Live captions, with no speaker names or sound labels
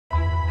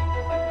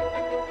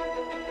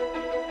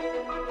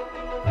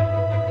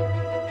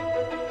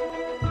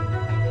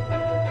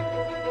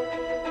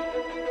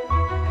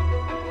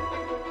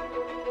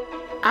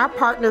Our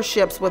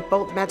partnerships with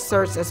both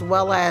MedCerts as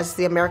well as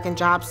the American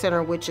Job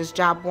Center, which is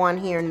JOB1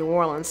 here in New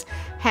Orleans,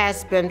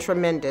 has been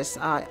tremendous.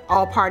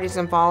 All parties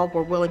involved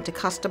were willing to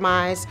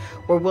customize,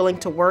 were willing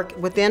to work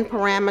within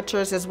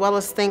parameters as well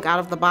as think out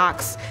of the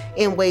box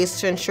in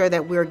ways to ensure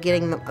that we're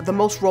getting the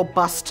most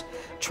robust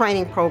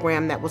training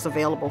program that was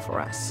available for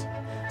us.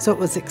 So it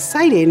was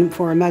exciting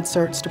for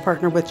MedCerts to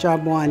partner with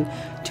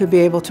JOB1 to be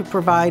able to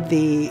provide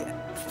the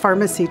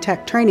pharmacy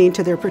tech training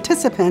to their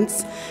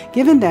participants,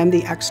 giving them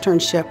the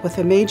externship with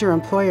a major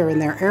employer in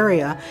their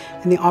area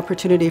and the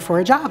opportunity for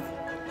a job.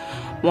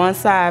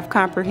 Once I've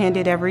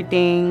comprehended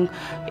everything,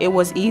 it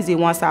was easy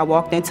once I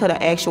walked into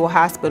the actual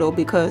hospital,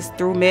 because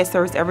through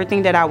MedCerts,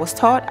 everything that I was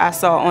taught, I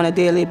saw on a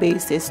daily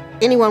basis.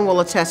 Anyone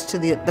will attest to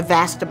the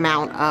vast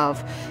amount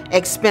of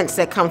expense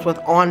that comes with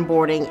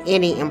onboarding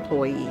any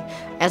employee,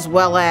 as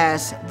well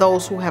as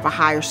those who have a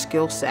higher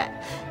skill set.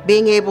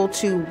 Being able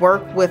to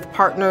work with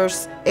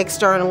partners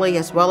externally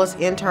as well as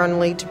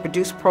internally to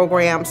produce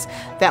programs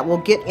that will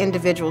get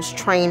individuals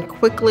trained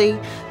quickly,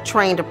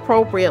 trained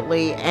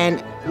appropriately,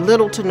 and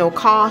little to no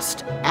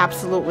cost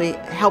absolutely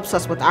helps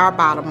us with our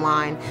bottom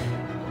line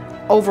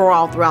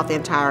overall throughout the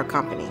entire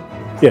company.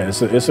 Yeah,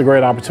 it's a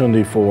great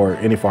opportunity for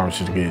any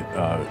pharmacy to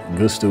get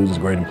good students,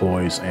 great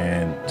employees,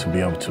 and to be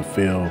able to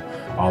fill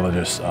all of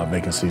their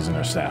vacancies in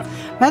their staff.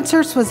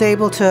 MedCerts was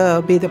able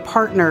to be the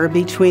partner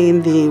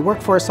between the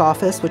workforce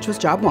office, which was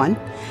JOB1,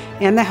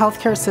 and the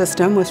healthcare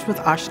system, which was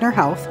Ochsner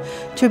Health,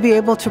 to be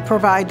able to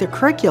provide the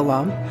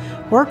curriculum,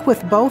 work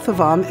with both of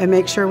them, and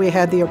make sure we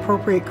had the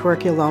appropriate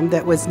curriculum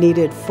that was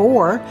needed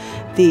for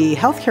the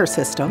healthcare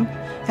system,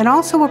 and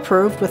also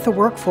approved with the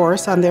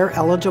workforce on their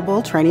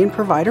eligible training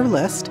provider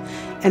list,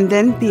 and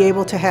then be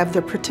able to have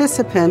the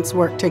participants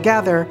work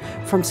together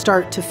from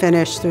start to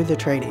finish through the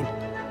training.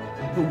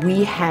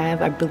 We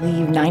have, I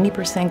believe,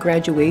 90%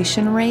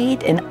 graduation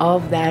rate, and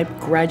of that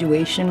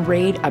graduation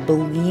rate, I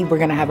believe we're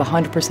going to have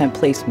 100%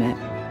 placement.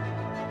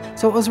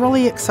 So it was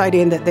really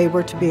exciting that they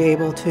were to be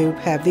able to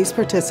have these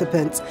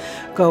participants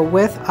go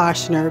with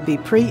Ochsner, be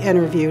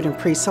pre-interviewed and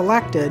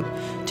pre-selected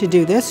to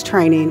do this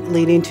training,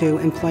 leading to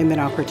employment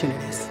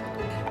opportunities.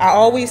 I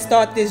always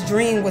thought this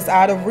dream was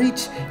out of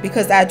reach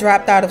because I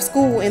dropped out of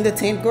school in the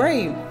 10th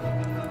grade.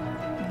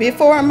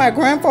 Before my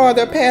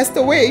grandfather passed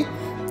away,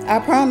 I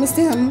promised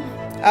him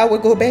I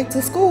would go back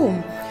to school.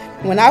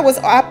 When I was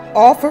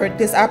offered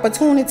this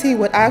opportunity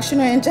with Ochsner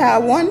and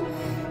JOB1,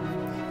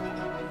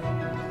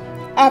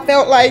 I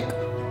felt like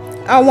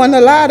I won the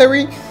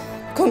lottery.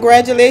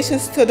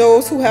 Congratulations to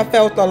those who have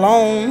felt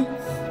alone,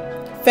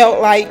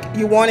 felt like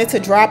you wanted to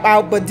drop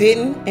out but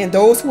didn't, and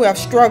those who have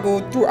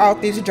struggled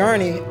throughout this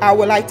journey. I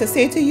would like to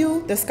say to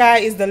you, the sky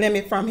is the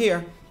limit from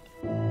here.